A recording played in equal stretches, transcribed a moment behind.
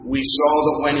We saw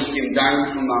that when he came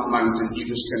down from that mountain, he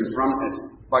was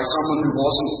confronted by someone who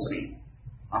wasn't free.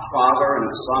 A father and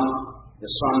a son,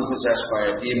 the son possessed by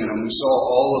a demon. And we saw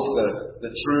all of the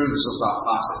truths of that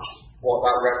passage, what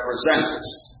that represents,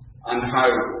 and how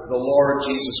the Lord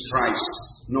Jesus Christ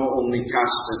not only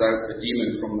casted out the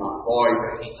demon from that boy,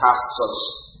 but he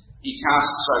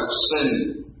casts out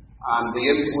sin and the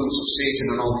influence of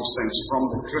Satan and all these things from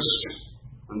the Christian.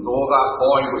 And though that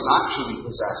boy was actually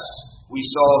possessed, we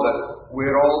saw that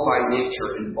we're all by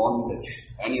nature in bondage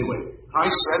anyway.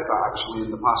 Christ said that actually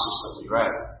in the passage that we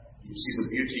read. You see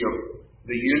the beauty of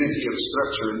the unity of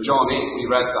Scripture. In John 8 we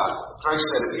read that. Christ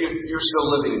said, if you're still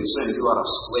living in sin, you are a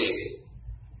slave.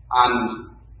 And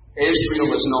Israel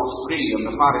is not free. And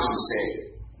the Pharisees say,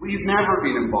 we've never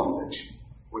been in bondage.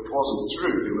 Which wasn't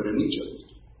true. They were in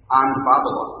Egypt and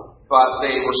Babylon. But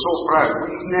they were so proud.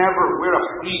 We're a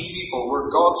free people.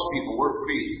 We're God's people. We're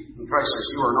free. And Christ says,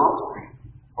 you are not free.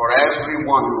 For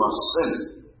everyone who has sinned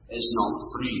is not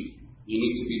free. You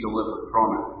need to be delivered from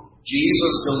it.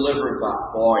 Jesus delivered that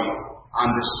boy,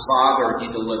 and his father he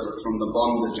delivered from the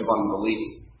bondage of unbelief.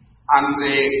 And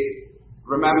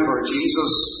remember,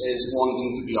 Jesus is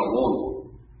wanting to be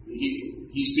alone.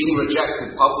 He's been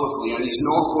rejected publicly, and he's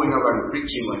not going around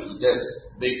preaching like he did.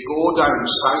 They go down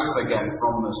south again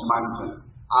from this mountain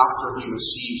after he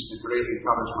receives the great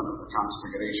encouragement of the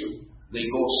Transfiguration. They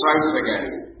go south again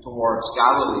towards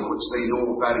Galilee, which they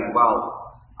know very well.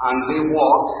 And they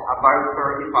walk about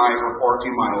 35 or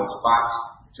 40 miles back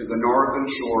to the northern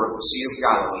shore of the Sea of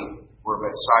Galilee, where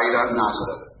Bethsaida,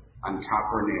 Nazareth, and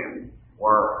Capernaum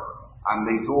were. And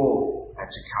they go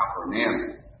to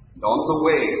Capernaum. And on the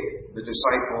way, the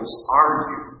disciples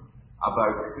argue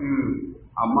about who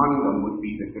among them would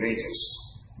be the greatest.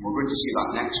 And we're going to see that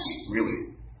next week, really.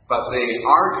 But they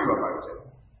argue about it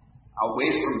away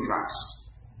from Christ.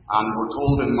 And we're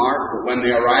told in Mark that when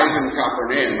they arrive in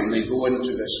Capernaum and they go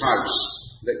into this house,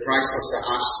 that Christ has to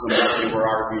ask them what they were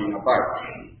arguing about.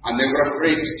 And they were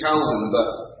afraid to tell him, but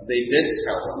they did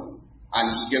tell him. And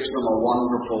he gives them a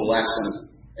wonderful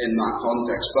lesson in that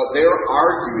context. But they're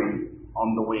arguing on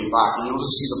the way back. And you'll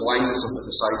see the blindness of the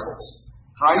disciples.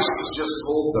 Christ has just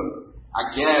told them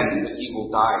again that he will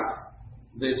die.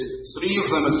 The three of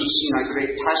them have just seen a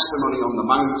great testimony on the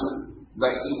mountain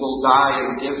that he will die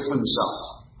and give himself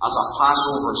as a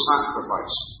Passover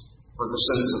sacrifice for the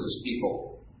sins of his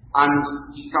people. And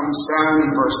he comes down in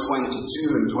verse 22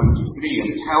 and 23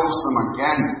 and tells them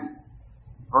again,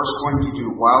 verse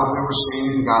 22, while they were staying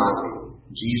in Galilee,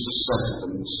 Jesus said to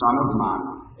them, the Son of Man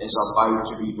is about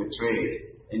to be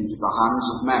betrayed into the hands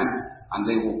of men, and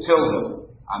they will kill him,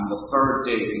 and the third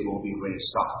day he will be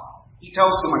raised up. He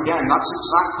tells them again, that's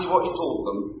exactly what he told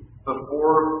them 8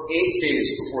 days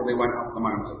before they went up the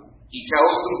mountain. He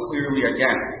tells them clearly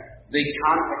again, they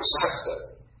can't accept it.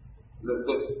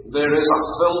 There is a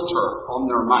filter on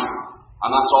their mind, and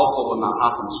that's awful when that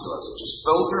happens to us. It just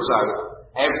filters out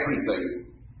everything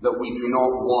that we do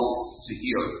not want to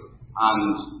hear.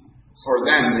 And for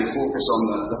them, they focus on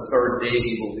the third day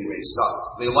he will be raised up.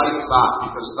 They like that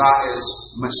because that is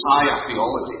Messiah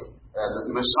theology.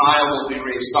 The Messiah will be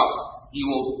raised up. He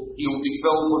will be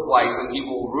filled with life, and he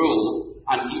will rule,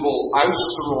 and he will oust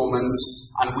the Romans,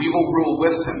 and we will rule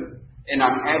with him in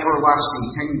an everlasting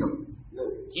kingdom.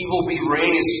 He will be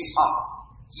raised up.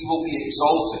 He will be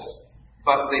exalted.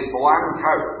 But they blank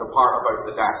out the part about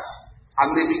the death.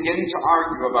 And they begin to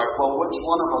argue about, well, which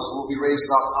one of us will be raised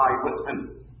up high with him?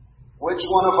 Which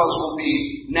one of us will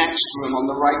be next to him on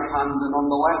the right hand and on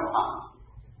the left hand?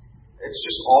 It's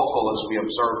just awful as we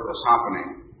observe this happening.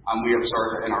 And we observe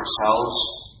it in ourselves,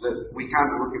 that we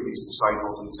can't look at these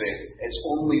disciples and say, it's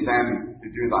only them who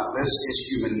do that. This is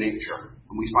human nature.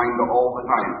 And we find it all the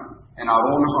time in our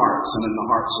own hearts and in the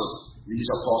hearts of these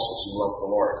apostles who love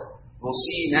the Lord. We'll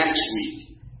see next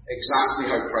week exactly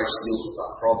how Christ deals with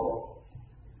that problem.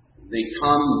 They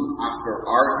come after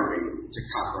arguing to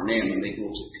Capernaum, and they go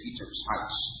to Peter's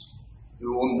house, who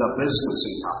owned a business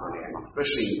in Capernaum, a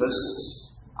fishing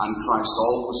business. And Christ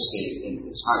always stayed in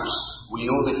his house. We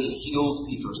know that he healed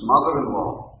Peter's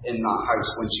mother-in-law in that house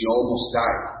when she almost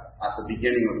died at the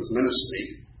beginning of his ministry.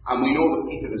 And we know that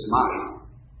Peter is married.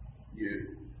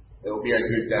 It'll be a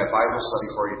good Bible study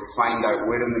for you to find out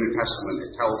where in the New Testament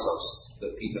it tells us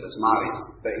that Peter is married.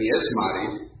 But he is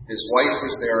married. His wife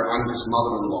is there and his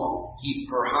mother-in-law. He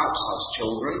perhaps has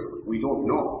children. We don't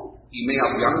know. He may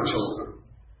have young children.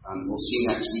 And we'll see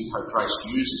next week how Christ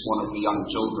uses one of the young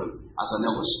children as an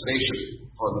illustration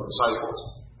for the disciples.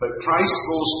 But Christ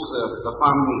goes to the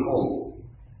family home.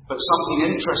 But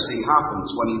something interesting happens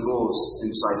when he goes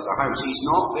inside the house. He's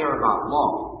not there that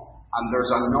long. And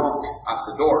there's a knock at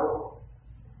the door.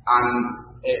 And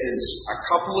it is a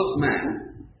couple of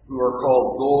men who are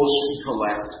called those who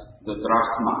collect the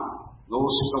drachma,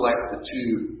 those who collect the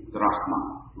 2 drachma.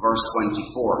 Verse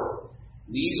 24.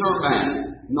 These are men,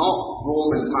 not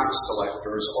Roman tax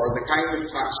collectors, or the kind of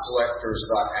tax collectors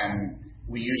that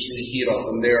we usually hear of,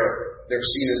 and they're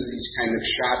seen as these kind of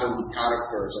shadowy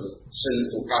characters and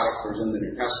sinful characters in the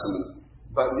New Testament.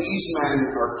 But these men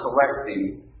are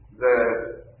collecting the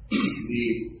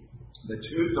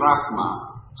 2 drachma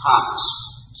tax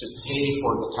to pay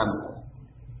for the temple.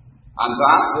 And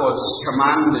that was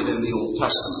commanded in the Old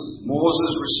Testament.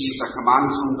 Moses received a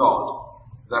command from God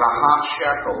that a half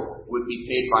shekel would be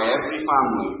paid by every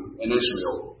family in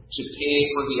Israel to pay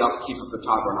for the upkeep of the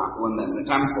tabernacle and then the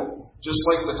temple, just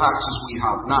like the taxes we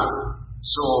have now.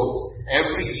 So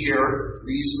every year,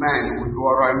 these men would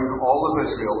go around all of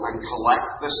Israel and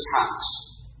collect this tax.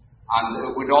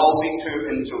 And it would all be put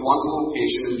into one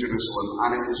location in Jerusalem,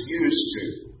 and it was used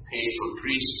to pay for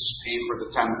priests, pay for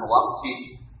the temple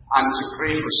upkeep, and to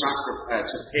pay for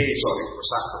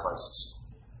sacrifices.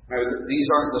 Now, these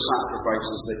aren't the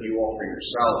sacrifices that you offer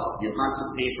yourself. You had to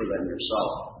pay for them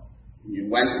yourself.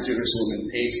 You went to Jerusalem and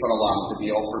paid for a lamb to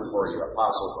be offered for you at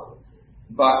Passover.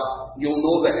 But you'll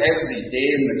know that every day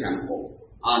in the temple,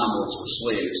 animals were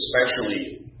slain,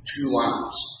 especially 2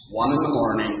 lambs, one in the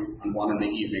morning and one in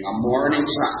the evening. A morning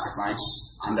sacrifice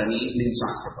and an evening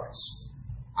sacrifice.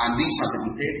 And these had to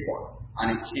be paid for.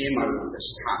 And it came out of this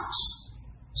tax.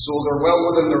 So they're well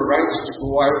within their rights to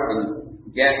go out and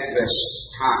get this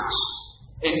tax.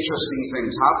 Interesting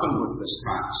things happened with this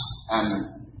tax.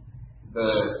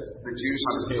 The Jews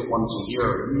had to pay it once a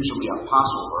year, usually at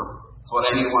Passover, for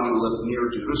anyone who lived near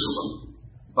Jerusalem.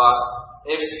 But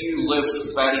if you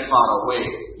lived very far away,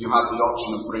 you had the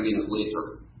option of bringing it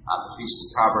later at the Feast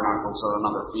of Tabernacles or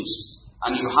another feast.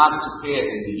 And you had to pay it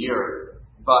in the year.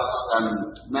 But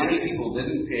many people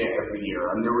didn't pay it every year,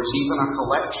 and there was even a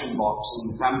collection box in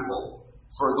the temple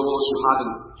for those who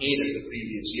hadn't paid it the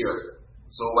previous year.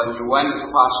 So when you went to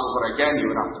Passover again, you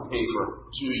would have to pay for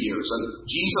 2 years. And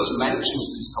Jesus mentions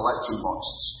these collection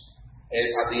boxes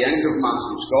at the end of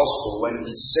Matthew's Gospel when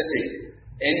he's sitting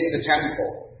in the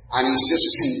temple, and he's just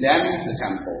condemned the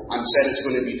temple and said it's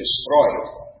going to be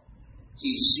destroyed.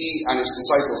 And his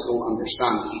disciples don't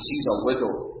understand. He sees a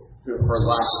widow put her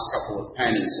last couple of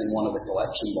pennies in one of the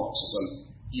collection boxes,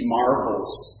 and he marvels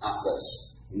at this.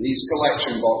 And these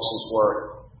collection boxes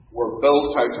were built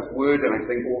out of wood and I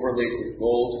think overlaid with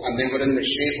gold, and they were in the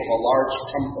shape of a large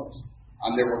trumpet.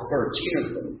 And there were 13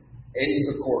 of them in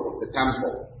the court of the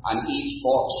temple, and each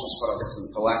box was for a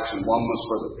different collection. One was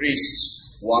for the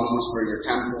priests, one was for your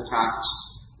temple tax,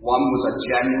 one was a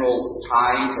general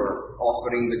tithe or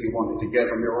offering that you wanted to give,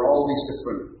 and there were all these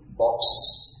different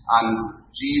boxes. And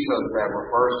Jesus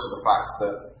refers to the fact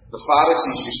that the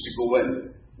Pharisees used to go in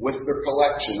with their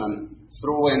collection and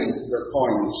throw in their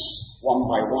coins one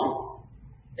by one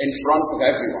in front of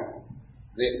everyone.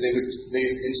 They would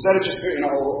instead of just putting it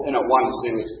all in at once,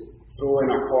 they would throw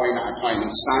in a coin at a time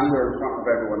and stand there in front of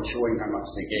everyone showing how much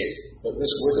they gave. But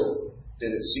this widow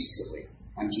did it secretly,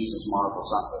 and Jesus marvels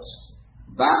at this.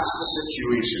 That's the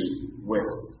situation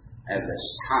with this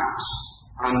tax.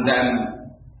 And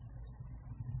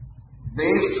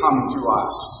they've come to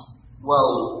us,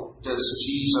 well, does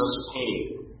Jesus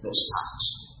pay this tax?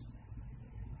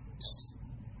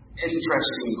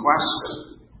 Interesting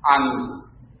question. And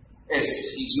if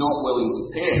he's not willing to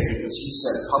pay it, because he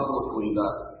said publicly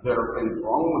that there are things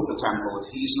wrong with the temple, if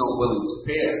he's not willing to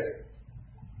pay it,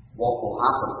 what will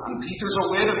happen? And Peter's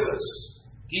aware of this.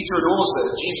 Peter knows that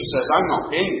if Jesus says, I'm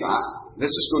not paying that, this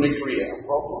is going to create a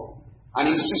problem. And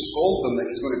he's just told them that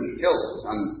he's going to be killed.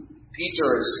 And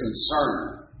Peter is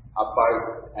concerned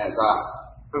about that.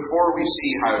 Before we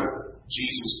see how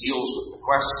Jesus deals with the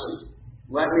question,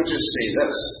 let me just say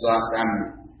this, that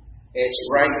it's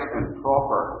right and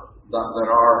proper that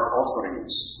there are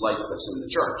offerings like this in the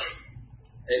church.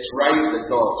 It's right that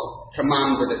God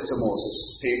commanded it to Moses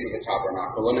to pay for the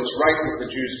tabernacle, and it's right that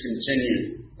the Jews continue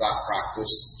that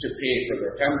practice to pay for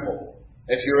their temple.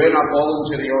 If you're in a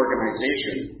voluntary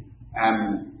organization,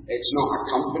 it's not a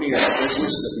company or a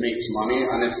business that makes money,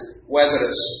 and whether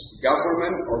it's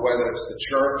government or whether it's the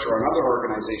church or another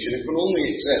organization, it can only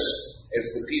exist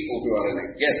if the people who are in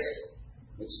it give.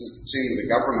 It's the same with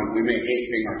the government. We may hate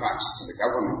paying our taxes to the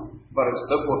government, but it's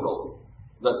biblical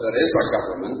that there is a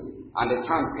government and it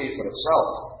can't pay for itself.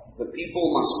 The people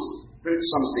must put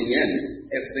something in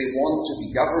if they want to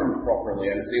be governed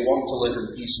properly and if they want to live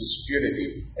in peace and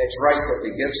security. It's right that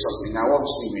they give something. Now,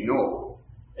 obviously, we know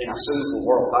in a sinful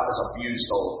world that is abused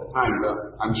all of the time, but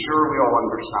I'm sure we all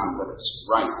understand that it's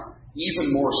right.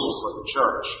 Even more so for the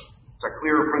church. It's a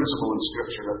clear principle in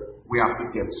Scripture that we have to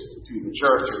give to the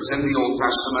church. It was in the Old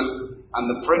Testament, and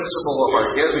the principle of our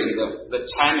giving, the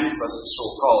tenth as it's so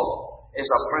called, is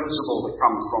a principle that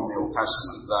comes from the Old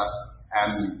Testament, that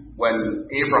when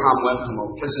Abraham went to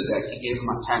Melchizedek, he gave him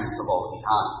a tenth of all he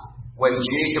had. When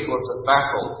Jacob was at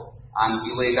Bethel and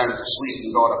he lay down to sleep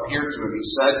and God appeared to him, he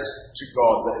said to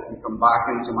God that if you come back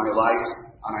into my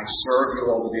life and I serve you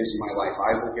all the days of my life,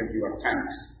 I will give you a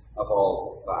tenth of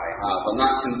all that I have. And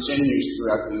that continues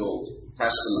throughout the Old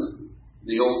Testament.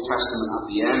 The Old Testament at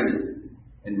the end,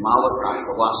 in Malachi,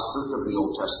 the last book of the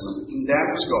Old Testament,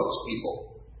 condemns God's people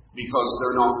because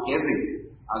they're not giving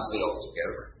as they ought to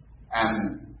give. And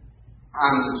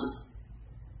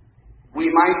we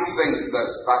might think that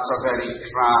that's a very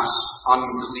crass,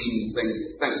 unclean thing to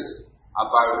think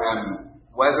about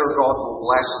whether God will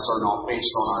bless us or not based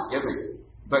on our giving.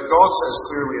 But God says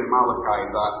clearly in Malachi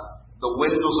that the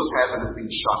windows of heaven have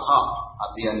been shut up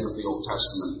at the end of the Old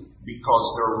Testament because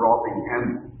they're robbing Him.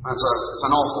 It's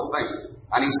an awful thing.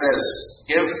 And He says,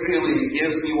 give freely and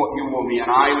give me what you owe me, and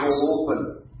I will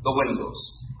open the windows.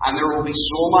 And there will be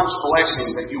so much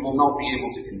blessing that you will not be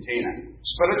able to contain it.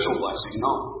 Spiritual blessing,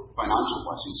 not financial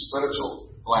blessing,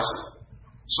 spiritual blessing.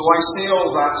 So I say all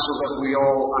that so that we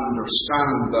all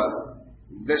understand that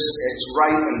it's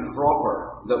right and proper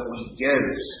that we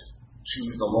give to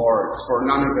the Lord, for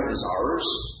none of it is ours.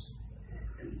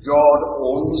 God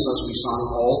owns, as we sang,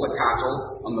 all the cattle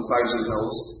on the 1,000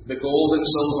 hills. The gold and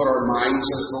silver are mine,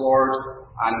 says the Lord,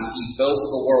 and He built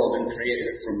the world and created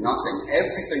it from nothing.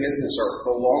 Everything in this earth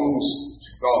belongs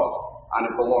to God, and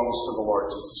it belongs to the Lord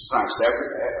Jesus Christ.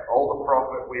 All the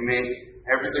profit we make,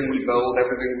 everything we build,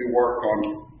 everything we work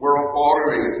on, we're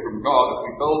borrowing it from God. If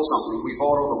we build something, we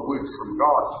borrow the wood from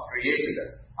God. He created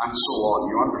it, and so on.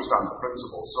 You understand the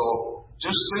principle. So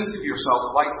just think of yourself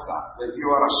like that you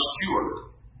are a steward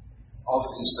of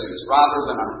these things, rather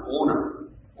than an owner.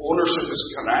 Ownership is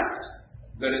correct.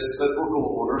 There is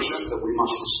biblical ownership that we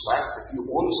must respect. If you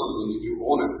own something, you do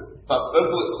own it. But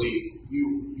biblically,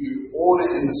 you own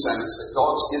it in the sense that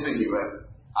God's given you it,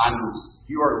 and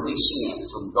you are leasing it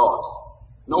from God.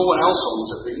 No one else owns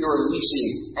it, but you are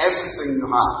leasing everything you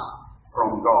have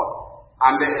from God.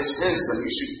 And it is His, and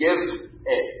you should give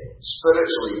it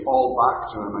spiritually all back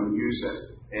to Him and use it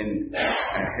in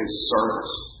His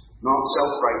service. Not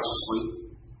self-righteously,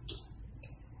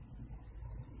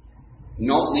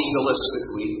 not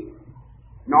legalistically,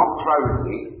 not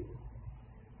proudly,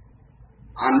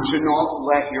 and to not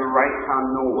let your right hand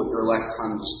know what your left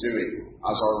hand is doing,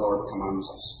 as our Lord commands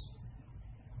us.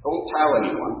 Don't tell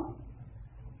anyone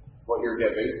what you're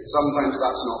giving. Sometimes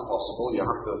that's not possible. You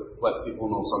have to let people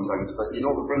know sometimes, but you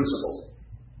know the principle.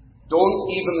 Don't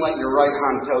even let your right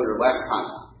hand tell your left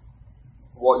hand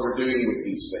what you're doing with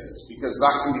these things, because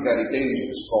that can be very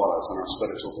dangerous for us in our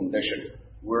spiritual condition.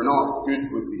 We're not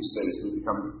good with these things. We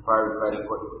become proud very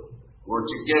quickly. We're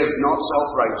to give not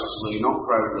self-righteously, not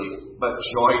proudly, but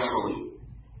joyfully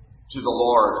to the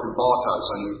Lord who bought us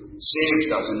and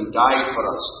saved us and died for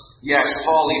us. Yes,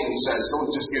 Paul even says, don't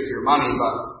just give your money,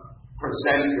 but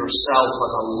present yourself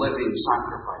as a living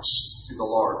sacrifice to the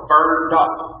Lord. Burned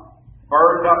up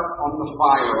on the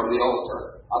fire on the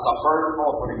altar, as a burnt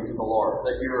offering to the Lord,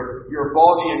 that your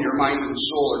body and your mind and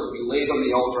soul are to be laid on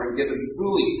the altar and given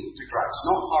fully to Christ.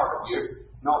 Not part of you,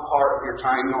 not part of your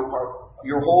time,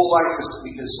 your whole life is to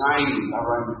be designed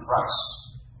around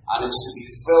Christ, and it's to be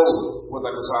filled with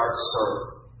a desire to serve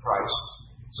Christ.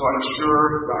 So I'm sure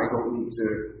that I don't need to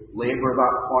labour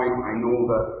that point. I know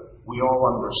that we all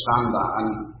understand that. And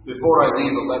before I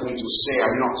leave it, let me just say,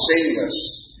 I'm not saying this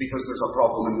because there's a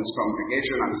problem in this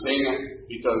congregation. I'm saying it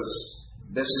because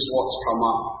this is what's come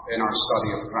up in our study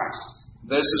of Christ.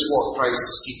 This is what Christ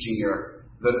is teaching here.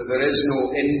 There is no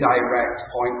indirect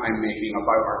point I'm making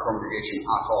about our congregation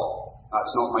at all.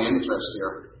 That's not my interest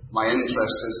here. My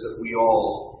interest is that we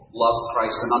all love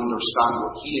Christ and understand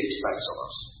what He expects of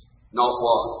us, not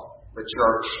what the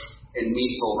church in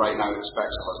Meathville right now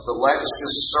expects of us. But let's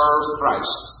just serve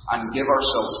Christ and give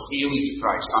ourselves freely to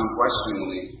Christ,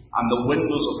 unquestioningly, and the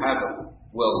windows of heaven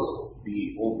will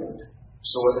be opened.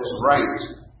 So it is right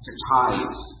to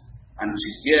tithe and to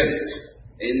give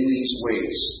in these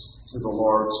ways to the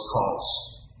Lord's cause,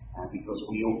 because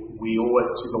we owe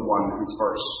it to the one who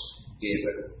first gave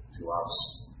it to us.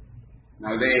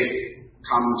 Now they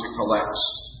come to collect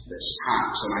this tax,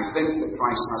 and I think that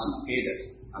Christ hasn't paid it,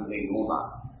 and they know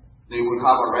that. They would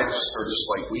have a register just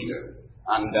like we do.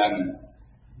 And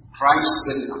Christ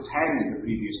didn't attend the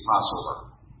previous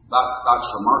Passover. That's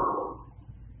remarkable.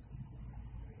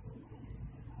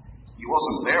 He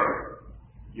wasn't there.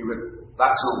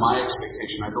 That's not my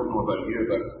expectation. I don't know about you,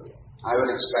 but I would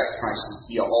expect Christ to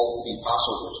be at all 3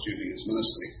 Passovers during His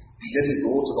ministry. He didn't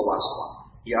go to the last one.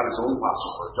 He had his own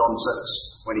Passover, John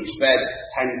 6, when he fed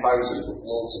 10,000 with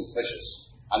loaves and fishes,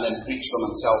 and then preached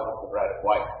from himself as the bread of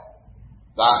life.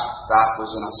 That was,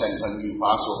 in a sense, a new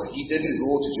Passover. He didn't go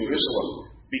to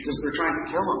Jerusalem because they're trying to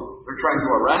kill him. They're trying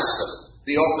to arrest him.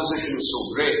 The opposition is so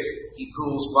great, he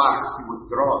pulls back, he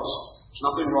withdraws. There's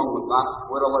nothing wrong with that.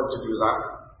 We're allowed to do that.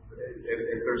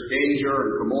 If there's danger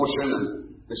and commotion and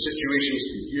the situation is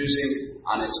confusing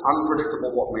and it's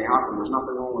unpredictable what may happen, there's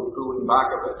nothing wrong with pulling back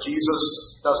a bit. Jesus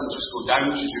doesn't just go down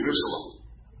to Jerusalem.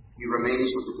 He remains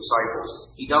with the disciples.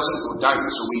 He doesn't go down,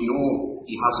 so we know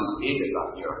he hasn't paid it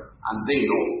that year, and they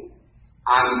know.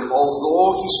 And although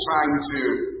he's trying to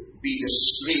be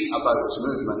discreet about his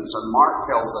movements, and Mark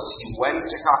tells us he went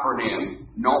to Capernaum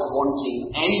not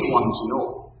wanting anyone to know.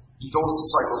 He told his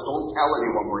disciples, don't tell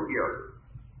anyone we're here.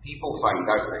 People find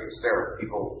out that he's there.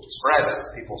 People spread it.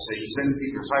 People say he's in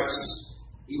Peter's house.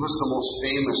 He was the most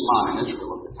famous man in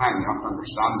Israel at the time. You have to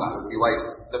understand that. It would be like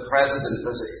the president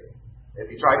visiting.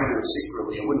 If he tried to do it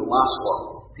secretly, it wouldn't last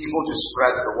long. People just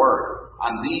spread the word.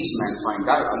 And these men find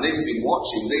out, and they've been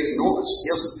watching. They've noticed he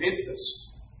hasn't paid this.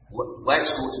 Let's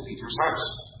go to Peter's house.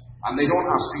 And they don't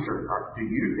ask Peter, do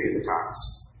you pay the tax?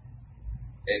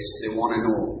 They want to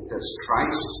know, does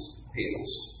Christ pay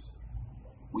this?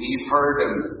 We've heard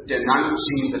him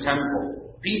denouncing the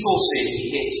temple. People say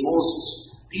he hates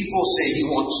Moses. People say he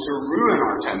wants to ruin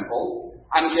our temple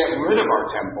and get rid of our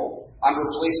temple and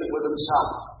replace it with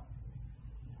himself.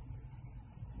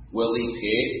 Will he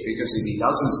pay? Because if he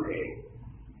doesn't pay,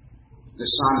 the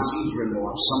Sanhedrin will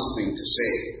have something to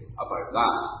say about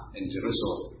that in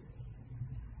Jerusalem.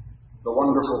 The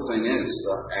wonderful thing is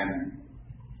that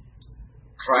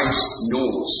Christ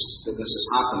knows that this is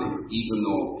happening, even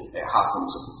though it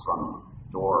happens at the front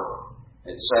door.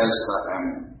 It says that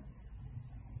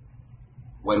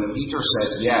when Peter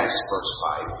said yes, verse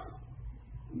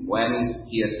 5, when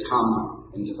he had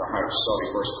come into the house,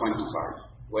 verse 25,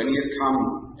 when he had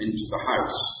come into the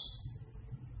house,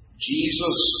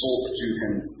 Jesus spoke to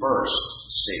him first,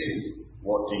 saying,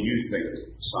 what do you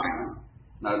think, Simon?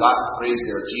 Now that phrase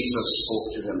there, Jesus spoke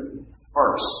to him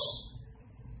first.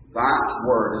 That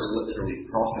word is literally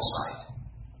prophesied.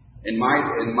 In my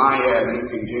New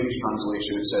King James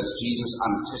translation, it says Jesus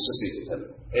anticipated him.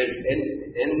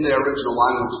 In the original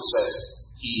language, it says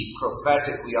he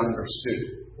prophetically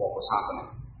understood what was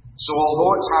happening. So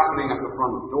although it's happening at the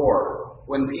front door,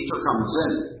 when Peter comes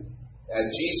in,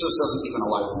 Jesus doesn't even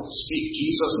allow him to speak.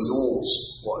 Jesus knows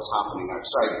what is happening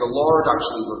outside. The Lord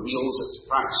actually reveals it to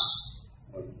Christ.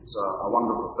 It's a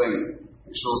wonderful thing.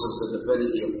 It shows us the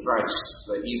divinity of Christ,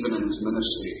 that even in his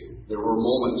ministry, there were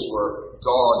moments where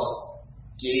God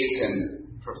gave him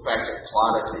prophetic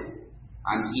clarity,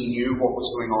 and he knew what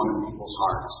was going on in people's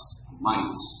hearts and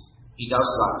minds. He does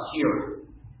that here,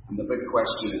 and the big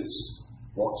question is,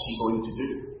 what's he going to do?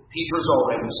 Peter's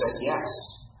already said yes.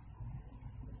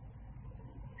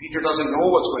 Peter doesn't know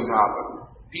what's going to happen.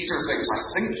 Peter thinks, I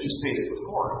think he's paid it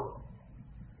before.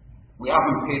 We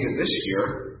haven't paid it this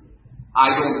year. I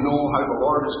don't know how the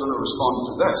Lord is going to respond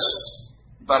to this.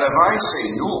 But if I say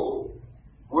no,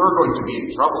 we're going to be in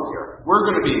trouble here. We're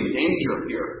going to be in danger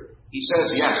here. He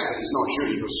says yes, but he's not sure.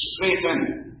 He goes straight in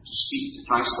to speak to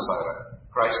Christ about it.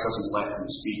 Christ doesn't let him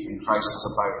speak, and Christ is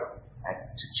about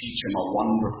to teach him a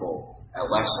wonderful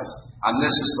lesson. And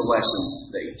this is the lesson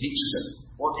that he teaches him.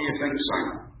 What do you think,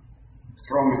 Simon?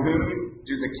 From whom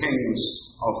do the kings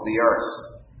of the earth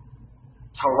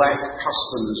collect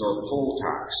customs or poll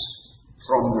tax?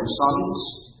 From their sons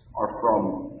or from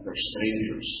their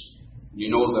strangers? You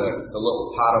know the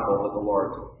little parable that the Lord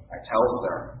tells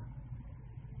there.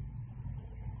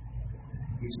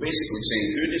 He's basically saying,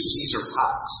 who does Caesar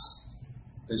tax?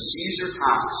 Does Caesar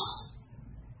tax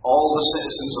all the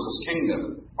citizens of his kingdom,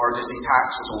 or does he tax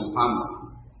his own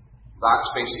family? That's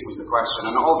basically the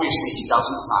question. And obviously he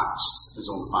doesn't tax his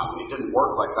own family. It didn't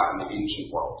work like that in the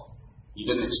ancient world. You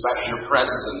didn't expect your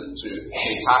president to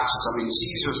pay taxes. I mean,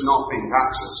 Caesar's not paying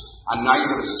taxes, and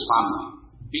neither is his family,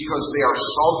 because they are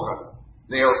sovereign.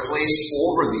 They are placed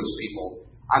over these people,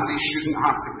 and they shouldn't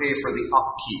have to pay for the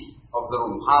upkeep of their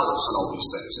own palace and all these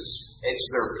things. It's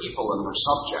their people and their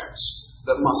subjects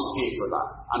that must pay for that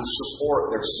and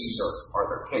support their Caesar or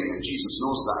their king. And Jesus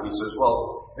knows that, and he says,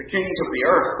 well, the kings of the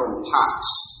earth don't tax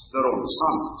their own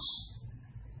sons.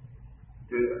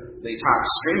 They tax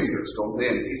strangers, don't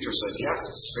they? And Peter said, yes,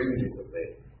 it's strangers that they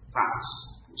tax.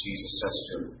 And Jesus says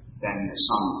to him, then the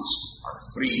sons are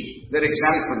free. They're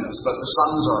exempt from this, but the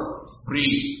sons are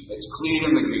free. It's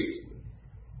clear in the Greek.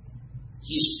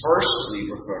 He's firstly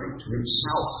referring to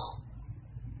himself.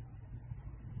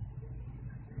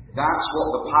 That's what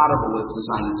the parable is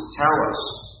designed to tell us.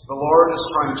 The Lord is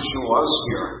trying to show us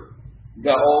here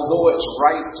that although it's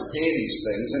right to pay these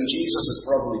things, and Jesus has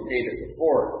probably paid it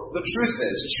before, the truth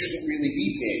is he shouldn't really be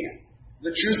paying it.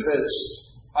 The truth is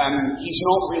he's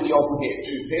not really obligated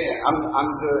to pay it. And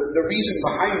the reason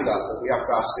behind that we have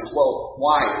to ask is, well,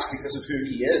 why? It's because of who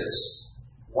he is.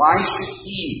 Why should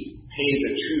he pay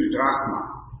the 2 drachma,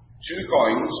 2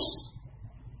 coins,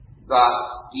 that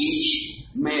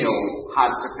each male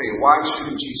had to pay? Why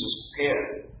shouldn't Jesus pay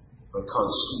it?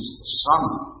 Because he's the son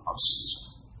of Caesar.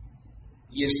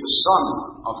 He is the son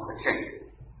of the king.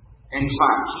 In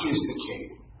fact, he is the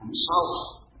king himself.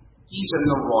 He's in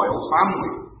the royal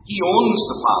family. He owns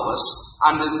the palace,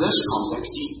 and in this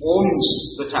context, he owns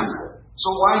the temple. So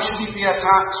why should he pay a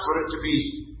tax for it to be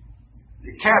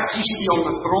kept? He should be on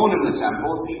the throne in the temple,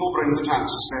 and people bring the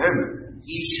taxes to him.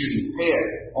 He shouldn't pay it.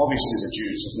 Obviously, the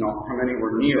Jews have not come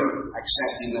anywhere near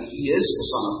accepting that he is the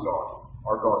Son of God,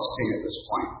 or God's King at this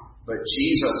point. But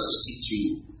Jesus is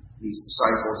teaching these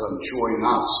disciples and showing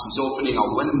us. He's opening a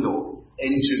window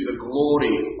into the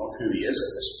glory of who he is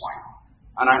at this point.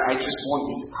 And I just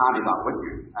want you to carry that with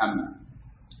you.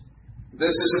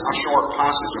 This isn't a short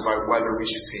passage about whether we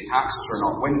should pay taxes or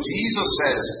not. When Jesus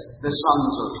says the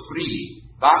sons are free,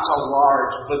 that's a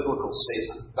large biblical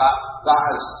statement. That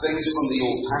has things from the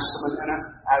Old Testament in it,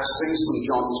 has things from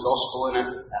John's Gospel in it,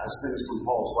 has things from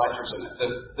Paul's letters in it.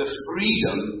 The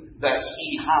freedom that he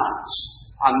has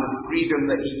and the freedom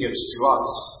that he gives to us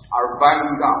are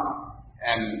bound up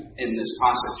in this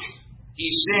passage.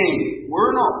 He's saying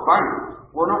we're not bound.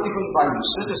 We're not even bound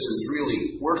citizens,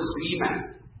 really. We're free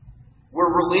men.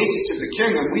 We're related to the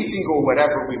king, and we can go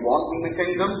wherever we want in the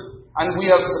kingdom, and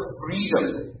we have the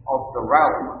freedom of the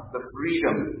realm, the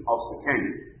freedom of the king.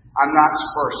 And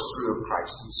that's first true of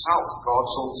Christ himself,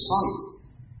 God's own Son.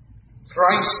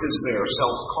 Christ is there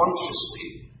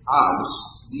self-consciously as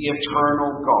the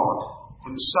eternal God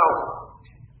himself.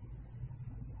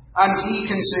 And he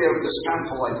can say of this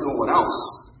temple like no one else,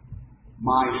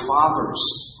 my Father's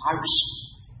house.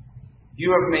 You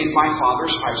have made my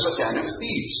Father's house a den of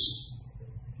thieves.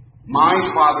 My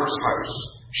Father's house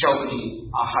shall be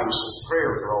a house of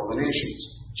prayer for all the nations.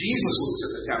 Jesus looks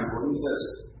at the temple and he says,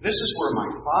 this is where my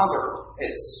Father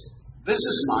is. This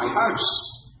is my house.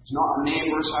 It's not a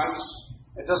neighbor's house.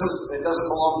 It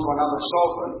doesn't belong to another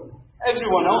sovereign.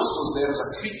 Everyone else was there as a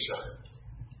creature,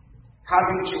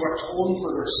 having to atone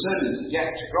for their sin to get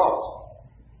to God.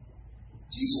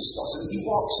 Jesus doesn't. He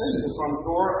walks in the front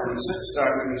door and he sits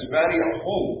down and he's very at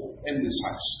home in this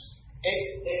house.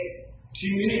 It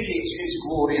communicates his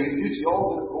glory and beauty,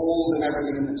 all the gold and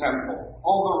everything in the temple,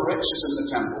 all the riches in the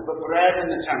temple, the bread in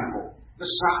the temple, the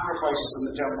sacrifices in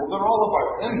the temple. They're all about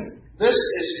him. This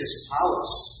is his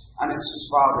palace, and it's his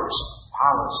Father's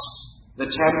palace. The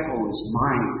temple is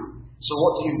mine. So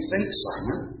what do you think,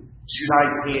 Simon? Should I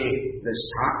pay this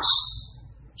tax?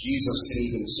 Jesus can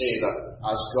even say that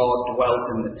as God dwelt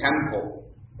in the temple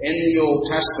in the Old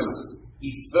Testament, he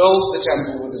filled the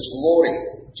temple with his glory.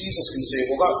 Jesus can say,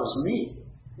 well, that was me.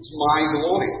 It's my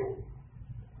glory.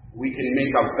 We can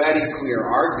make a very clear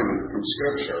argument from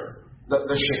Scripture that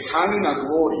the Shekinah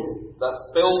glory that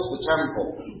filled the temple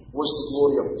was the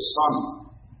glory of the Son.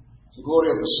 The glory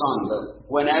of the Son, that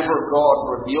whenever God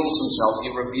reveals himself, he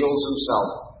reveals himself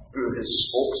through his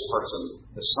spokesperson,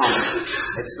 the Son.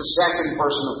 It's the second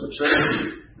person of the Trinity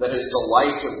that is the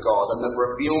light of God and that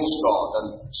reveals God and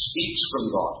speaks from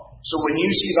God. So when you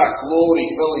see that glory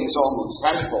filling Solomon's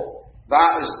temple,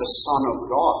 that is the Son of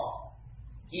God.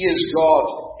 He is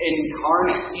God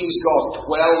incarnate. He is God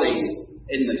dwelling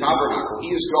in the tabernacle.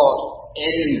 He is God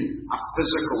in a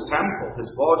physical temple,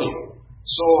 his body.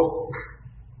 So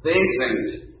they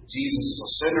think Jesus is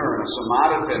a sinner and a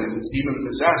Samaritan and he's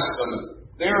demon-possessed, and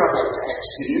they're about to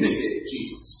excommunicate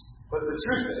Jesus. But the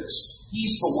truth is,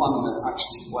 he's the one that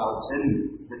actually dwells in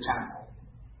the temple.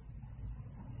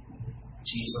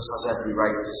 Jesus has every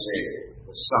right to say,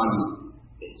 the Son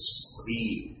is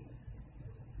free.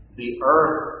 The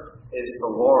earth is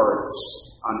the Lord's,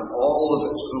 and all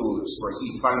of its fullness, for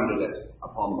he founded it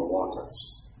upon the waters.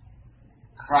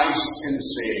 Christ can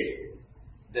say,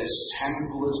 this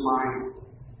temple is mine,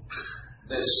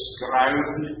 this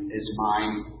ground is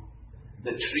mine,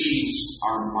 the trees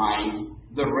are mine,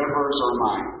 the rivers are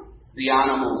mine, the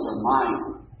animals are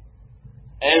mine.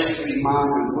 Every man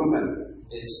and woman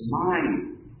is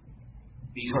mine,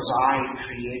 because I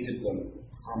created them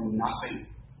from nothing.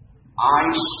 I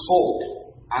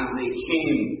spoke, and they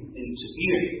came into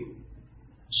being.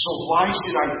 So why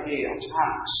should I pay a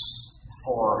tax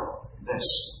for this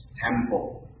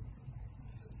temple?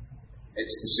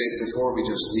 It's the same, before we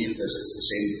just leave this, it's the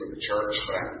same for the church,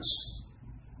 friends.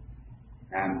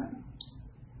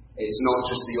 It's not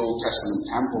just the Old Testament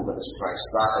temple that is Christ.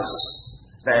 That is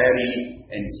very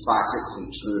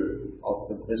emphatically true of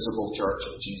the visible church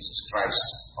of Jesus Christ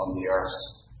on the earth,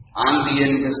 and the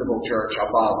invisible church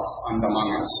above and among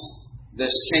us.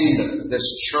 This kingdom, this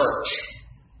church,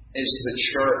 is the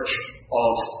church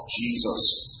of Jesus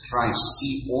Christ.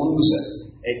 He owns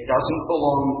it. It doesn't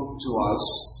belong to us.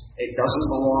 It doesn't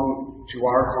belong to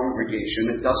our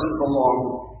congregation. It doesn't belong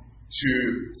to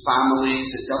families.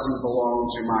 It doesn't belong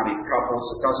to married couples.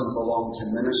 It doesn't belong to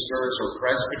ministers or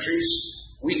presbyteries.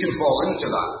 We can fall into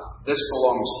that. This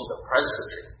belongs to the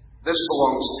presbytery. This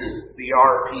belongs to the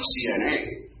RPCNA.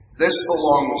 This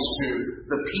belongs to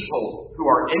the people who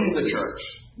are in the church.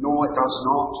 No, it does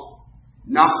not.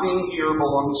 Nothing here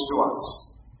belongs to us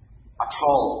at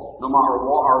all, no matter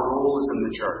what our role is in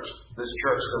the church. This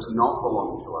church does not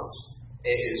belong to us.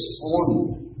 It is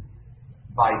owned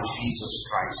by Jesus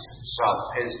Christ himself.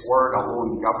 His word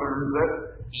alone governs it.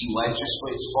 He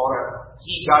legislates for it.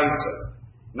 He guides it.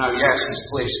 Now, yes, he's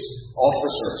placed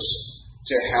officers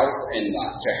to help in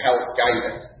that, to help guide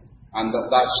it. And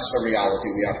that's just a reality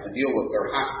we have to deal with. There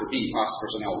have to be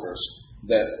pastors and elders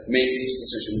that make these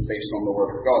decisions based on the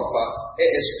Word of God. But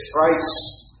it is Christ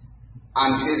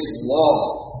and His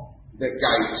law that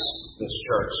guides this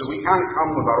church. So we can't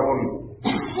come with our own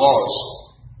laws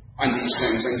and these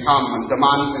things and come and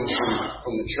demand things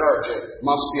from the church. It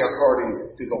must be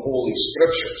according to the Holy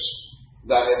Scriptures.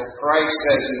 That if Christ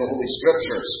says in the Holy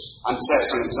Scriptures and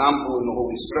sets an example in the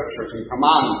Holy Scriptures and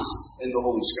commands in the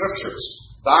Holy Scriptures,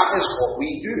 that is what we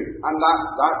do. And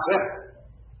that's it.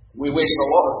 We waste a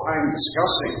lot of time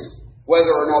discussing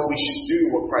whether or not we should do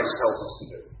what Christ tells us to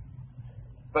do.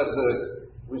 But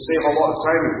we save a lot of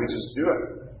time if we just do it.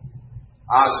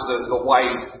 As the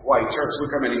wide church,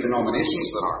 look how many denominations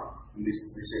there are. And they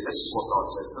say, this is what God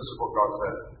says, this is what God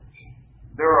says.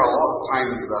 There are a lot of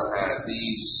times that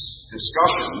these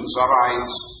discussions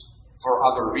arise for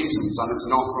other reasons, and it's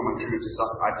not from a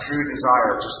true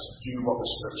desire just to do what the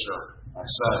Scripture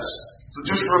says. So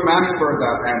just remember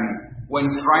that when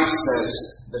Christ says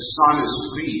the Son is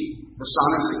free, the Son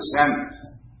is exempt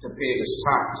to pay this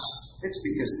tax, it's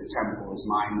because the temple is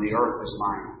mine, the earth is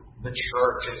mine, the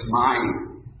church is mine.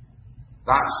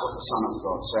 That's what the Son of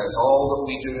God says. All that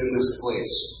we do in this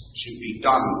place should be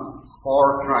done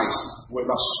for Christ with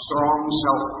a strong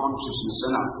self-consciousness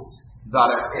in us that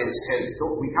it is His.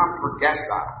 We can't forget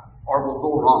that, or we'll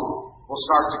go wrong. We'll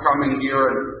start to come in here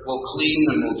and we'll clean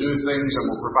and we'll do things and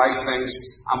we'll provide things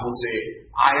and we'll say,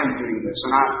 I am doing this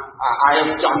and I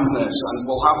have done this, and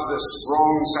we'll have this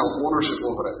wrong self-ownership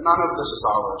over it. None of this is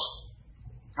ours.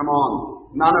 Come on,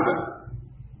 none of it.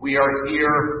 We are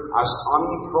here as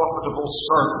unprofitable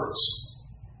servants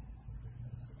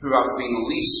who have been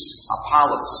leased a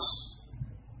palace,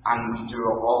 and we do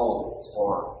it all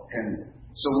for Him.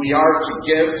 So we are to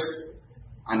give,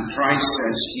 and Christ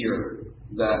says here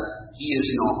that He is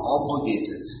not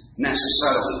obligated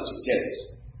necessarily to give,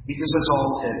 because it's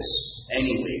all His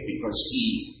anyway, because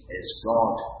He is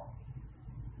God.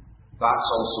 That's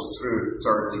also true,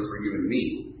 thirdly, for you and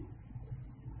me.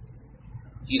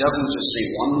 He doesn't just say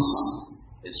one son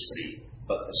is free,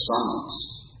 but the sons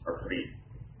are free.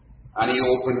 And He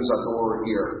opens a door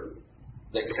here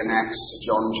that connects to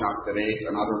John chapter 8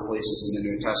 and other places in the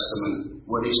New Testament,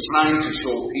 where He's trying to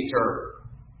show Peter,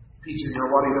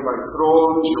 you're worried about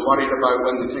thrones, you're worried about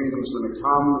when the kingdom's going to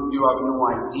come, you have no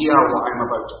idea what I'm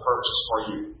about to purchase for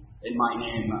you in my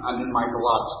name and in my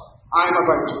blood. I'm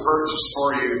about to purchase for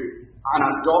you an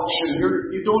adoption.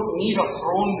 You don't need a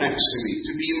throne next to me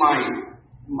to be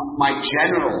my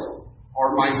general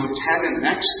or my lieutenant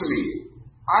next to me.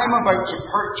 I'm about to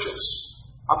purchase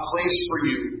a place for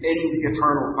you in the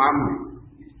eternal family.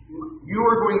 You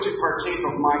are going to partake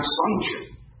of my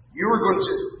sonship. You are going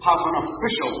to have an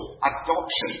official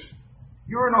adoption.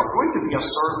 You are not going to be a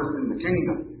servant in the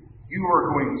kingdom. You are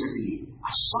going to be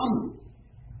a son.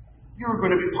 You are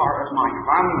going to be part of my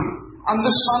family. And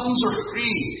the sons are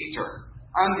free, Peter.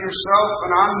 And yourself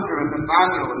and Andrew and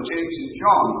Nathaniel and James and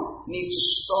John need to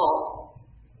stop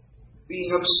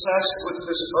being obsessed with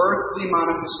this earthly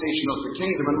manifestation of the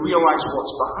kingdom and realize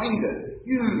what's behind it.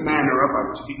 You men are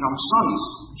about to become sons.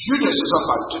 Judas is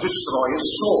about to destroy his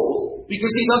soul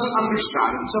because he doesn't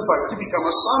understand he's about to become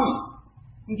a son.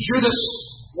 And Judas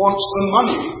wants the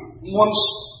money.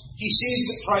 He sees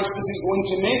that Christ isn't going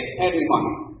to make any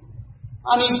money.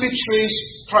 And he betrays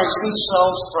Christ and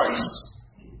sells Christ.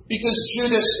 Because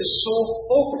Judas is so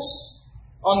focused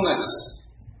on this.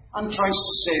 And Christ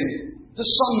is saying, the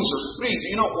sons are free. Do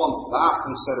you not want that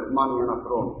instead of money and a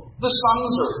throne? The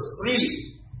sons are free.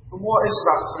 And what is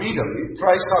that freedom?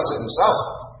 Christ has it himself.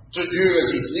 to do as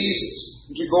he pleases,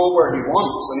 to go where he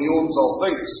wants, and he owns all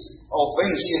things. All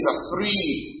things. He is a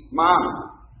free man.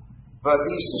 But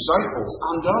these disciples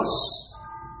and us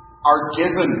are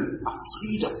given a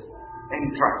freedom in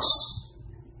Christ.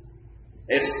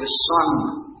 If the Son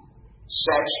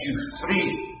sets you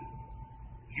free,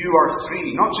 you are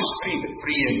free. Not just free, but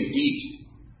free indeed.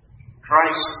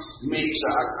 Christ makes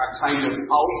a kind of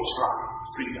ultra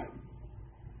freedom.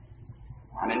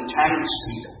 An intense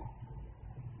freedom.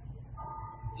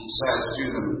 He says to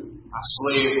them, a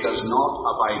slave does not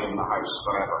abide in the house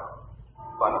forever,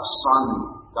 but a son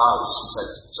does, he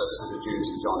says to the Jews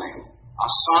in John 8. A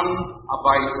son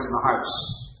abides in the house.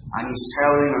 And he's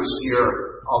telling us here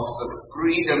of the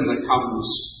freedom that comes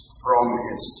from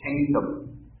his kingdom.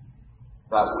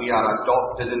 That we are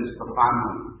adopted into the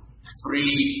family,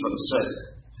 freed from sin,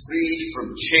 freed from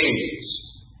chains,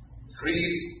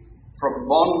 freed from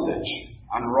bondage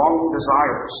and wrong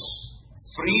desires,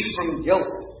 free from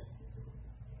guilt,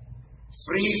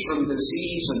 free from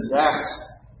disease and death.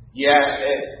 Yet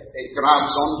it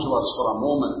grabs onto us for a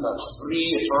moment, but free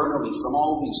eternally from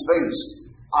all these things,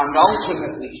 and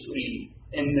ultimately free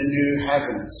in the new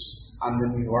heavens and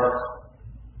the new earth.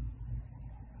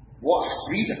 What a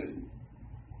freedom!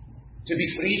 To be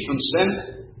free from sin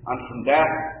and from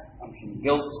death and from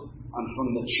guilt and from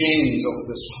the chains of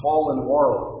this fallen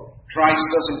world. Christ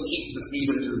doesn't keep the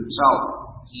freedom to himself.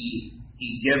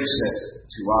 He gives it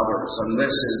to others. And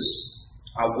this is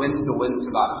a window into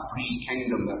that free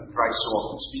kingdom that Christ so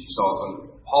often speaks of. And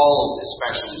Paul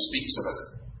especially speaks of it.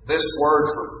 This word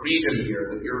for freedom here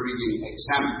that you're reading,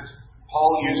 exempt,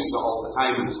 Paul uses it all the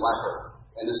time in his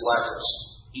letters.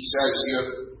 He says here,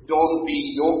 don't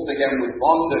be yoked again with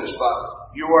bondage, but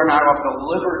you are now of the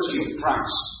liberty of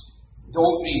Christ.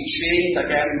 Don't be chained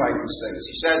again by these things.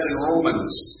 He says in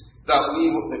Romans that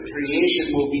the creation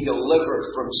will be delivered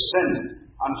from sin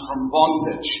and from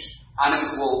bondage, and it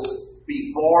will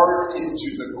be born into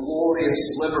the glorious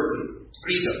liberty,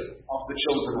 freedom of the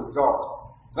children of God.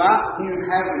 That new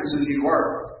heavens and new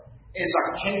earth is a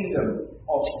kingdom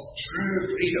of true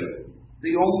freedom,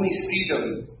 the only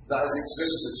freedom that has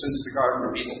existed since the Garden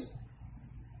of Eden.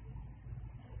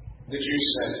 The Jews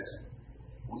said,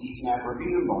 we've never been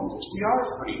in bondage. We are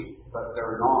free, but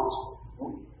they're not.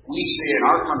 We say in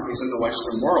our countries in the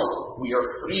Western world, we are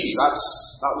free.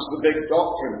 That was the big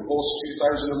doctrine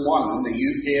post-2001 in the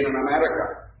UK and in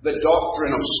America. The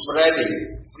doctrine of spreading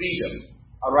freedom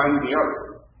around the earth.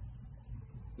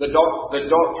 The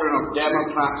doctrine of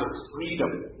democratic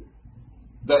freedom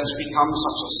that has become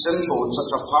such a symbol and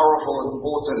such a powerful and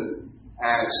potent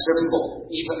symbol,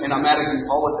 even in American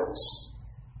politics,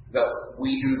 that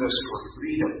we do this for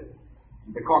freedom.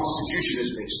 The Constitution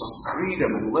is based on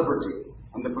freedom and liberty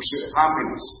and the pursuit of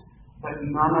happiness, but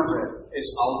none of it is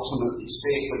ultimately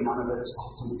safe and none of it is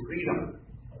ultimate freedom.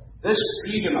 This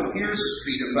freedom appears as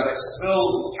freedom, but it's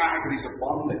filled with categories of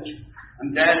bondage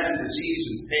and death and disease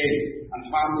and pain and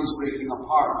families breaking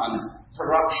apart and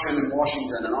corruption in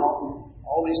Washington and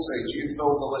all these things. You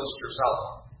fill the list yourself.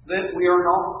 That we are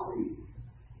not free.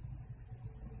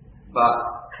 But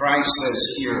Christ says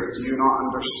here, do you not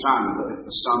understand that if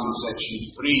the Son sets you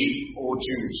free, O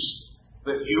Jews,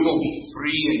 that you will be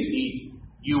free indeed?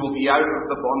 You will be out of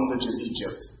the bondage of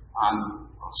Egypt and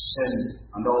of sin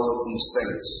and all of these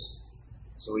things.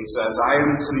 So he says, I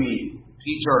am free.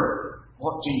 Peter,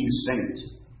 what do you think?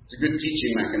 It's a good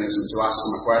teaching mechanism to ask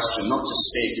him a question, not just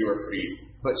state you are free,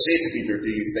 but say to Peter, do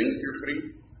you think you're free?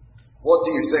 What do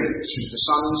you think? Should the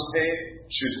sons pay?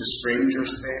 Should the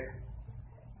strangers pay?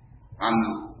 And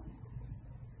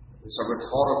it's a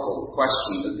rhetorical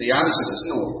question, but the answer is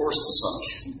no, of course the sons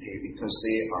shouldn't pay because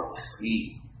they are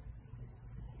free.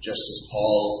 Just as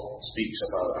Paul speaks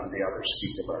about and the others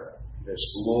speak about. This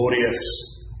glorious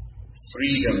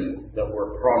freedom that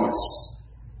we're promised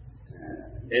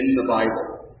in the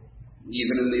Bible,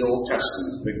 even in the Old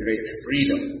Testament, the great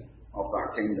freedom of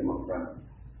that kingdom of God.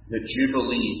 The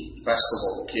Jubilee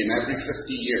festival came every 50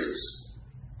 years.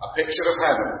 A picture of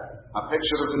heaven, a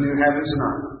picture of the new heavens and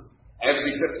earth.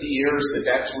 Every 50 years the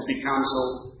debts would be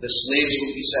cancelled, the slaves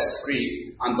would be set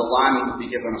free, and the land would be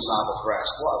given a Sabbath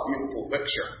rest. What a beautiful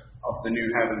picture of the new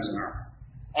heavens and earth.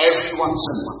 Everyone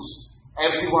sinless,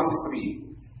 everyone free,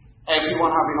 everyone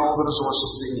having all the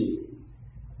resources they need.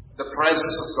 The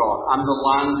presence of God and the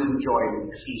land enjoying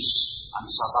peace and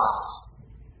Sabbath.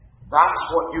 That's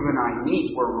what you and I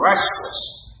need. We're restless.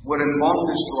 We're in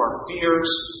bondage to our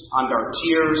fears and our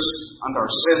tears and our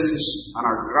sins and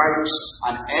our gripes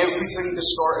and everything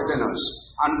distorted in us.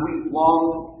 And we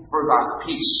long for that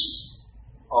peace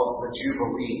of the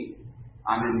Jubilee.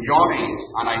 And in John 8,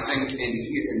 and I think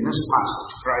in this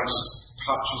passage, Christ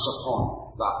touches upon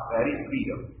that very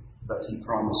freedom that he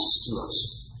promises to us.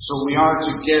 So we are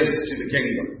to give to the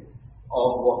kingdom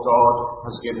of what God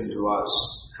has given to us.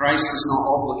 Christ is not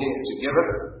obligated to give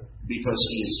it because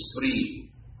he is free.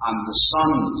 And the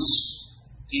sons,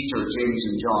 Peter, James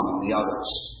and John and the others,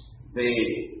 they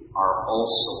are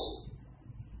also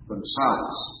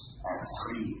themselves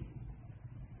free.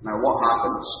 Now what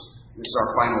happens? This is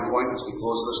our final point as we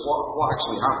close this. What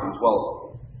actually happens? Well,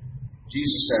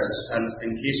 Jesus says, and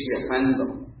in case we offend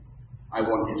them, I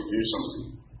want you to do something.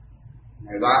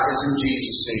 Now that isn't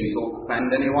Jesus saying don't offend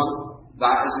anyone.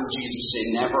 That isn't Jesus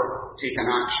saying never take an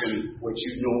action which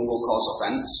you know will cause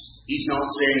offense. He's not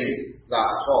saying that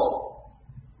at all.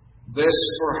 This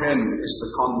for him is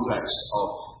the context of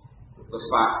the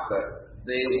fact that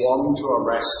they long to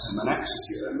arrest him and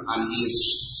execute him, and he is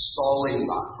stalling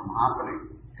that from happening.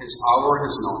 His hour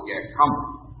has not yet come.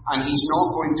 And he's not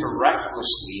going to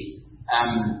recklessly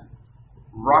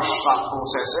rush that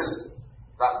process in.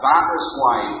 That is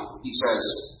why he says,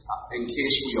 in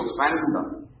case we offend them,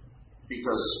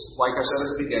 because, like I said at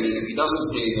the beginning, if he doesn't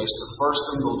pay this, the first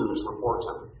thing they'll do is report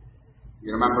him.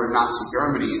 You remember in Nazi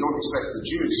Germany, you don't expect the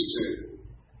Jews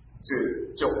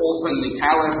to openly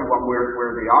tell everyone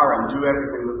where they are and do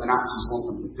everything that the Nazis want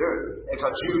them to do. If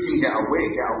a Jew can get away.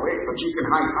 If a Jew can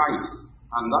hide.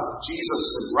 And that Jesus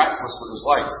is reckless with his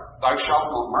life. Thou shalt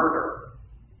not murder.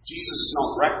 Jesus is not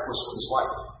reckless with his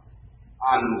life.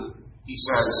 And he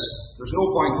says, there's no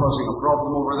point causing a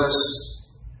problem over this.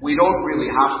 We don't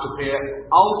really have to pay it.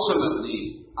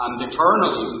 Ultimately and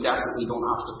eternally, we definitely don't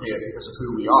have to pay it because of who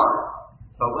we are.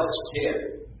 But let's pay it.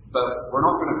 But we're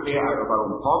not going to pay it out of our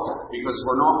own pocket because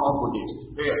we're not obligated to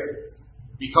pay it.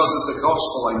 Because of the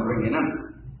gospel I'm bringing in.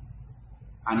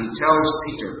 And he tells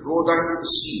Peter, go down to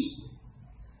the sea,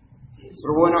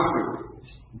 throw in a hook,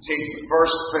 and take the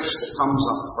first fish that comes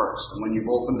up first. And when you've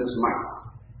opened its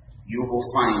mouth, you will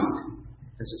find,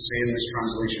 does it say in this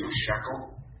translation, a shekel?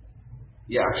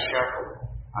 Yeah, a shekel.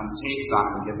 And take that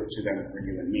and give it to them for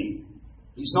you and me.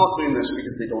 He's not doing this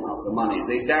because they don't have the money.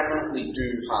 They definitely do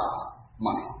have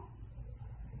money.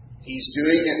 He's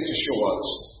doing it to show us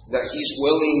that he's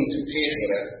willing to pay for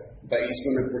it, but he's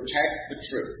going to protect the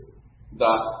truth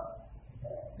that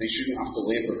they shouldn't have to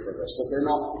labour for this, that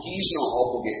he's not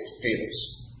obligated to pay this.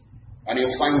 And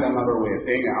he'll find another way of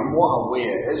paying it. And what a way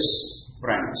it is,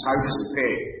 friends. How does he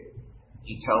pay?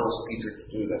 He tells Peter to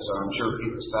do this. And I'm sure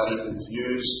Peter's very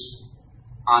confused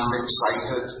and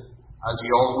excited, as he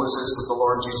always is with the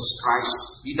Lord Jesus Christ.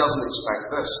 He doesn't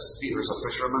expect this. Peter's a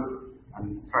fisherman, and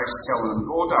Christ is telling him,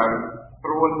 go down,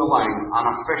 throw in the line, and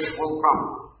a fish will come.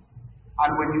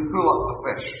 And when you pull up the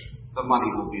fish, the money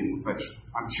will be in the fish.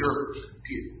 I'm sure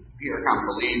Peter can't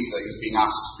believe that he's being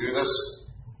asked to do this.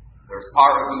 There's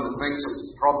part of him that thinks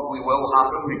it probably will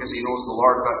happen because he knows the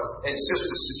Lord, but it's just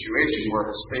a situation where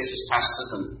his faith is tested.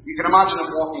 And you can imagine him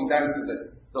walking down to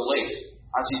the lake,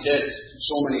 as he did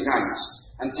so many times,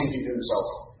 and thinking to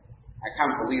himself, I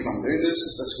can't believe I'm doing this.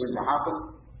 Is this going to happen?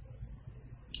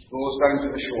 Goes down to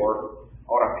the shore,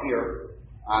 or a pier,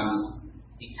 and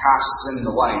he casts in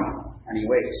the line, and he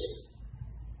waits.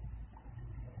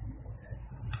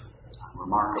 And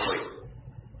remarkably,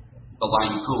 the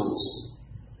line pulls.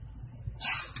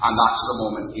 And that's the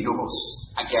moment he knows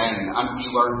again, and he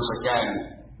learns again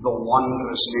the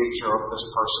wondrous nature of this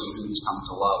person whom he's come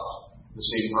to love. The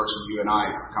same person you and I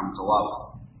have come to love.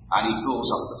 And he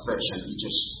pulls up the fish and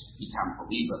he can't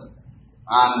believe it.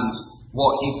 And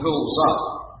what he pulls up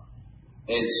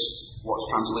is what's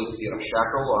translated here a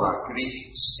shekel, or a Greek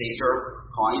sater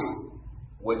coin,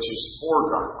 which is 4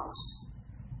 drachmas.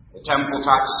 The temple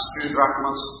tax is 2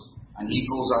 drachmas, and he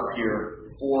pulls up here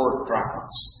 4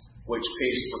 drachmas, which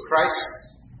pays for Christ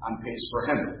and pays for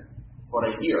him for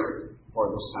a year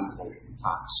for this temple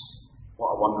tax.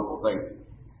 What a wonderful thing.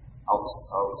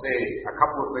 I'll say a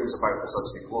couple of things about this as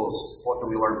we close. What do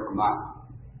we learn from that?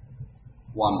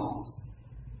 1.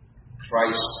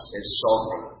 Christ is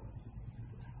sovereign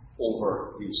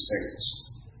over these things.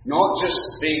 Not just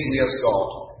vaguely as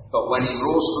God, but when he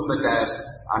rose from the dead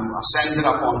and ascended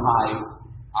up on high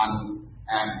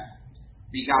and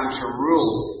began to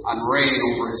rule and reign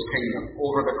over his kingdom,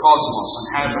 over the cosmos and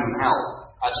heaven and hell,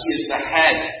 as he is the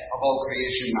head of all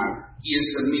creation now. He is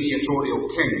the mediatorial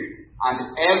king, and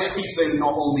everything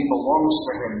not only belongs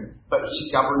to him, but he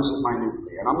governs it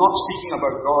minutely. And I'm not speaking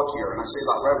about God here, and I say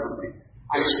that reverently.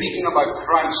 I'm speaking about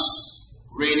Christ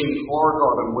reigning for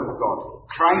God and with God.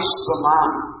 Christ the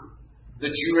man,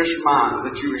 the Jewish man,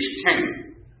 the Jewish king,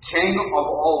 king of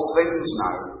all things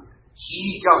now.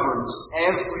 He governs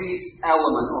every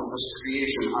element of this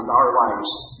creation and our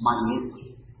lives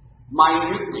minutely.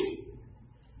 Minutely.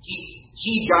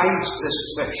 He guides this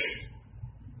fish.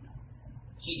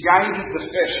 He guided the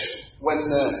fish when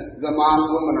the man,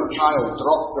 woman, or child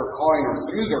dropped their coin or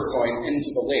threw their coin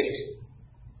into the lake,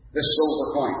 this silver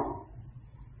coin.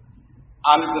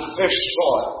 And the fish saw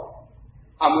it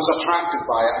and was attracted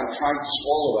by it and tried to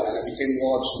swallow it, and it became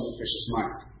lodged in the fish's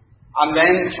mouth. And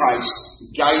then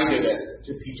Christ guided it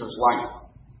to Peter's line.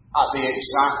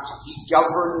 He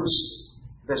governs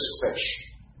this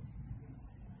fish.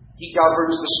 He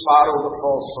governs the sparrow that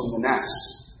falls from the nest,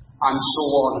 and so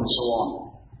on and so on.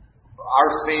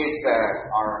 Our faith,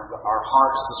 our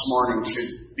hearts this morning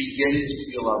should begin to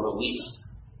feel a relief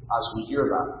as we hear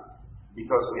that,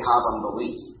 because we have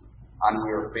unbelief and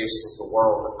we are faced with the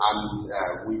world, and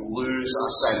we lose a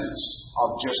sense of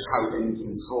just how in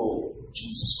control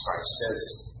Jesus Christ is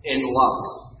in love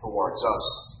towards us.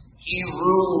 He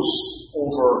rules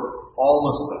over all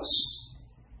of this,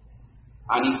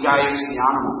 and He guides the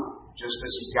animal, just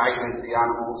as He guided the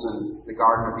animals in the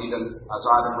Garden of Eden as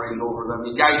Adam reigned over them.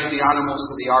 He guided the animals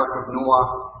to the Ark of Noah.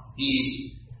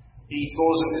 He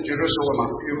goes into Jerusalem a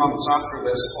few months after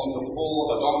this on the foal of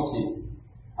a donkey,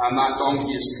 and that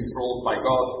donkey is controlled by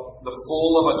God. The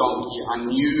foal of a donkey, a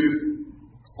new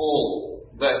foal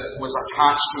that was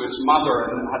attached to its mother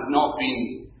and had not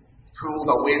been pulled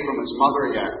away from its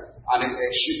mother yet, and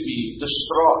it should be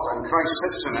distraught, and Christ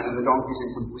sits in it, and the donkey's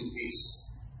in complete peace,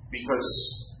 because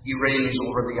He reigns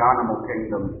over the animal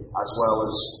kingdom as well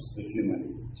as the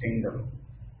human kingdom.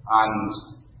 And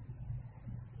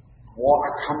what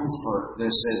a comfort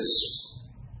this is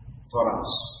for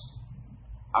us.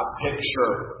 A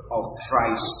picture of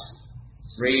Christ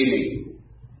reigning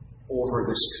over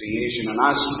this creation. And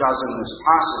as He does in this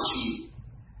passage,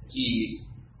 He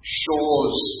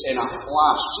shows in a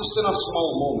flash, just in a small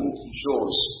moment, He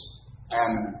shows a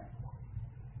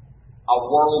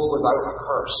world without a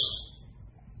curse.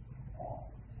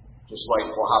 Just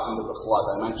like what happened at the flood.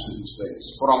 I mentioned these things.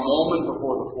 For a moment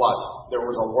before the flood, there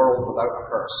was a world without a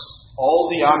curse. All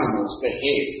the animals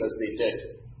behaved as they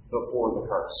did before the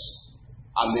curse.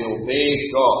 And they obeyed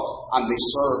God, and they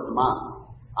served man.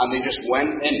 And they just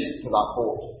went into that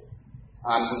boat.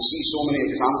 And we see so many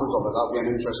examples of it. That'll be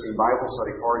an interesting Bible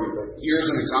study for you. But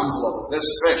here's an example of it. This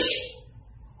fish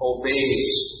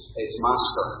obeys its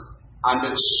master. And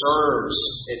it serves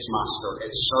its master.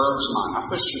 It serves man. A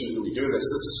fish shouldn't really do this.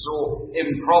 This is so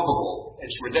improbable.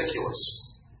 It's ridiculous.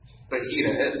 But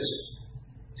here it is.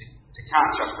 To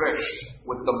catch a fish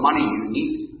with the money you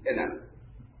need in it.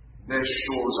 This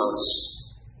shows us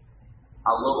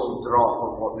a little drop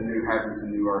of what the new heavens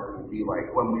and new earth will be like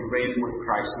when we reign with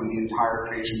Christ, when the entire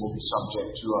creation will be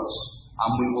subject to us,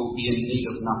 and we will be in need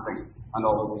of nothing, and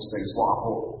all of these things. What a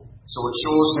hope. So it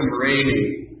shows Him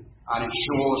reigning, and it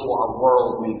shows what a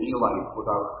world may be like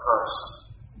without curse.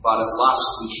 But at last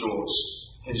He shows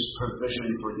His provision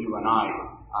for you and I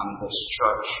and this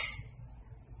church.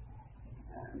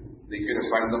 They could have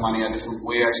found the money a different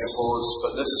way, I suppose,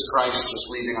 but this is Christ just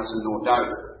leaving us in no doubt.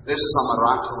 This is a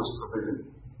miraculous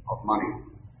provision of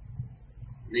money.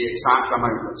 The exact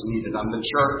amount that's needed. And the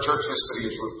church history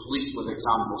is replete with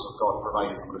examples of God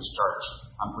providing for His church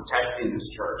and protecting His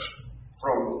church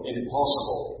from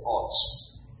impossible odds.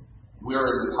 We're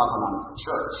in the Covenanter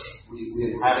church. We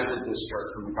inherited this church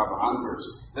from the Covenanters.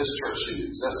 This church shouldn't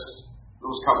exist.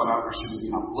 Those Covenanters should have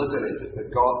been obliterated,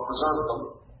 but God preserved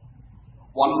them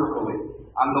wonderfully.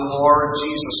 And the Lord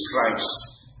Jesus Christ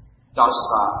does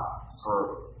that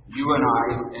for you and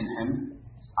I in Him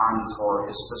and for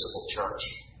His physical church.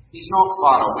 He's not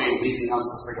far away leaving us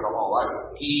to figure it all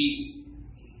out. He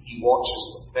watches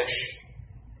the fish.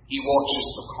 He watches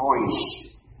the coin.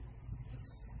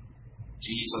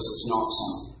 Jesus is not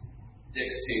some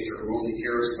dictator who only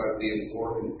cares about the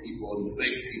important people and the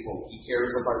big people. He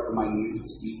cares about the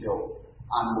minutest detail.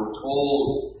 And we're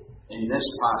told in this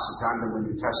passage and in the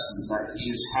New Testament that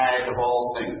He is head of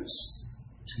all things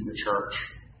to the church.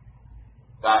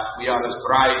 That we are His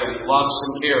bride, and He loves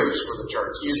and cares for the church.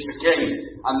 He is the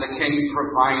King, and the King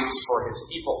provides for His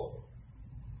people.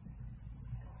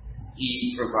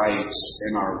 He provides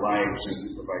in our lives, and He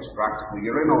provides practically.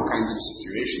 You're in all kinds of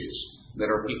situations.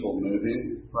 There are people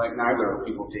moving right now. There are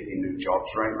people taking new jobs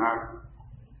right now.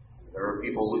 There are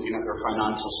people looking at their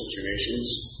financial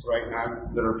situations right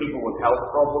now. There are people with health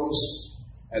problems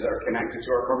that are connected to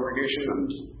our congregation,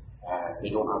 and they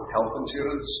don't have health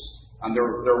insurance. And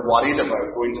they're worried about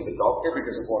going to the doctor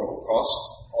because of what it will cost.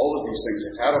 All of these things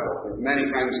are terrible. There's many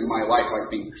times in my life I've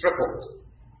been crippled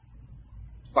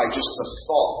by just the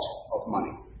thought of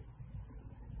money.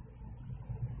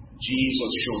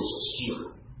 Jesus shows us here,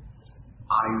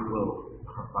 I will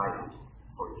provide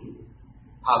for you.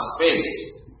 Have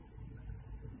faith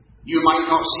You might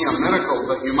not see a miracle,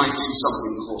 but you might see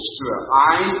something close to it.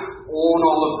 I own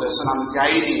all of this, and I'm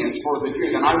guiding it for the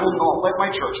good. And I will not let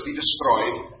my church be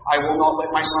destroyed. I will not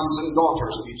let my sons and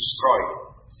daughters be destroyed.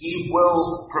 He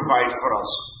will provide for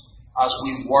us as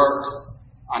we work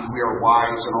and we are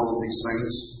wise in all of these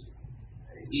things.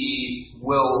 He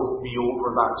will be over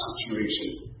that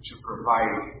situation to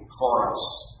provide for us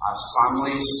as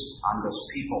families and as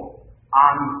people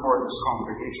and for this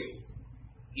congregation.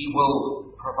 He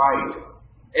will provide.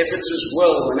 If it's His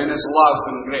will and in His love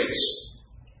and grace,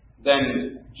 then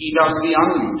He does the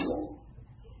unusual.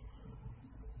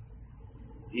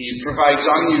 He provides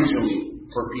unusually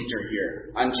for Peter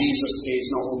here. And Jesus pays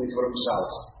not only for Himself,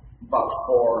 but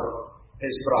for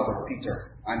His brother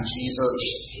Peter. And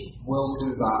Jesus will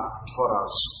do that for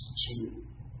us too.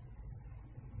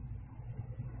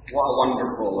 What a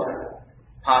wonderful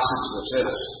passage this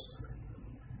is.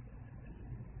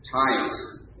 Tithe,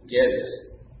 give.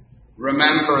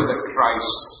 Remember that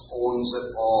Christ owns it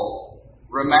all.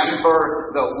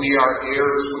 Remember that we are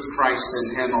heirs with Christ in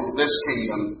Him of this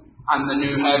kingdom and the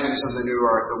new heavens and the new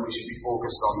earth, and we should be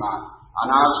focused on that. And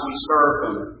as we serve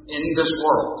Him in this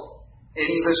world,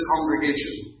 in this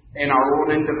congregation, in our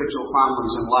own individual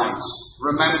families and lives,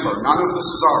 remember, none of this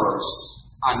is ours,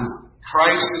 and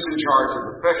Christ is in charge of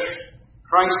the fish,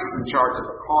 Christ is in charge of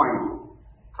the coin,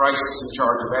 Christ is in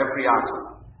charge of every atom,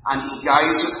 and He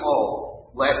guides it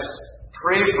all. Let's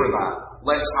pray for that.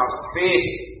 Let's have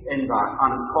faith in that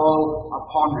and call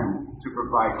upon Him to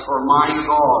provide. For my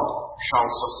God shall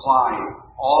supply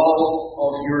all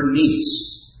of your needs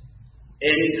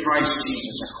in Christ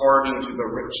Jesus according to the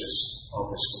riches of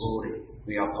His glory,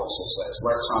 the Apostle says.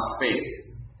 Let's have faith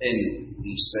in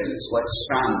these things. Let's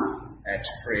stand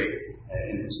to pray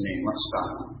in His name. Let's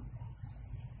stand.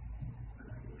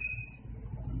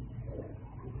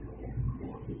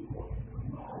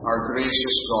 Our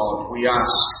gracious God, we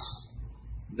ask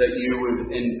that You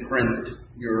would imprint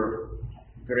Your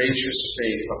gracious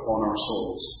faith upon our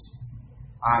souls.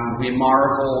 And we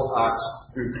marvel at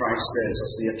who Christ is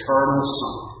as the eternal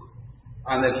Son,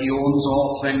 and that He owns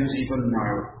all things even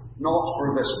now, not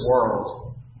for this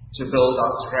world, to build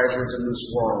up treasures in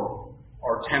this world,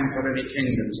 or temporary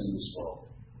kingdoms in this world,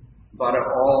 but it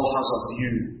all has a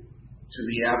view to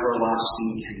the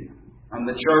everlasting kingdom. And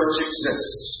the church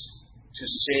exists to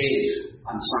save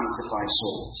and sanctify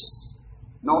souls.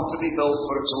 Not to be built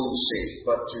for its own sake,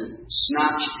 but to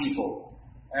snatch people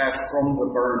from the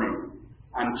burning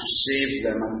and to save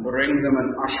them and bring them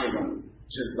and usher them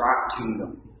to that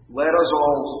kingdom. Let us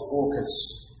all focus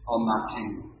on that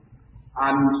kingdom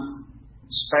and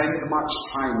spend much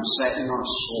time setting our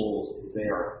soul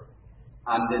there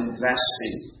and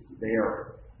investing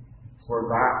there, for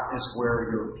that is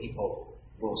where Your people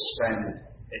will spend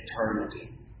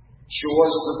eternity. Show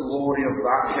us the glory of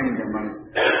that kingdom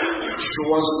and show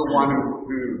us the one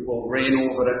who will reign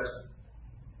over it,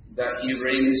 that He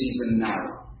reigns even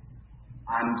now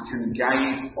and can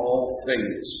guide all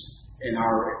things in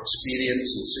our experience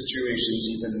and situations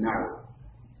even now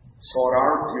for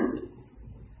our good.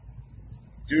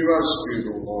 Do us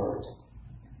good, O Lord,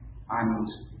 and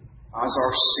as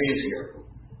our Saviour,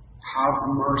 have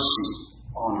mercy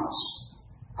on us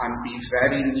and be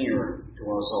very near to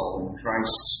us all. In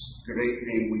Christ's great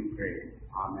name we pray.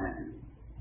 Amen.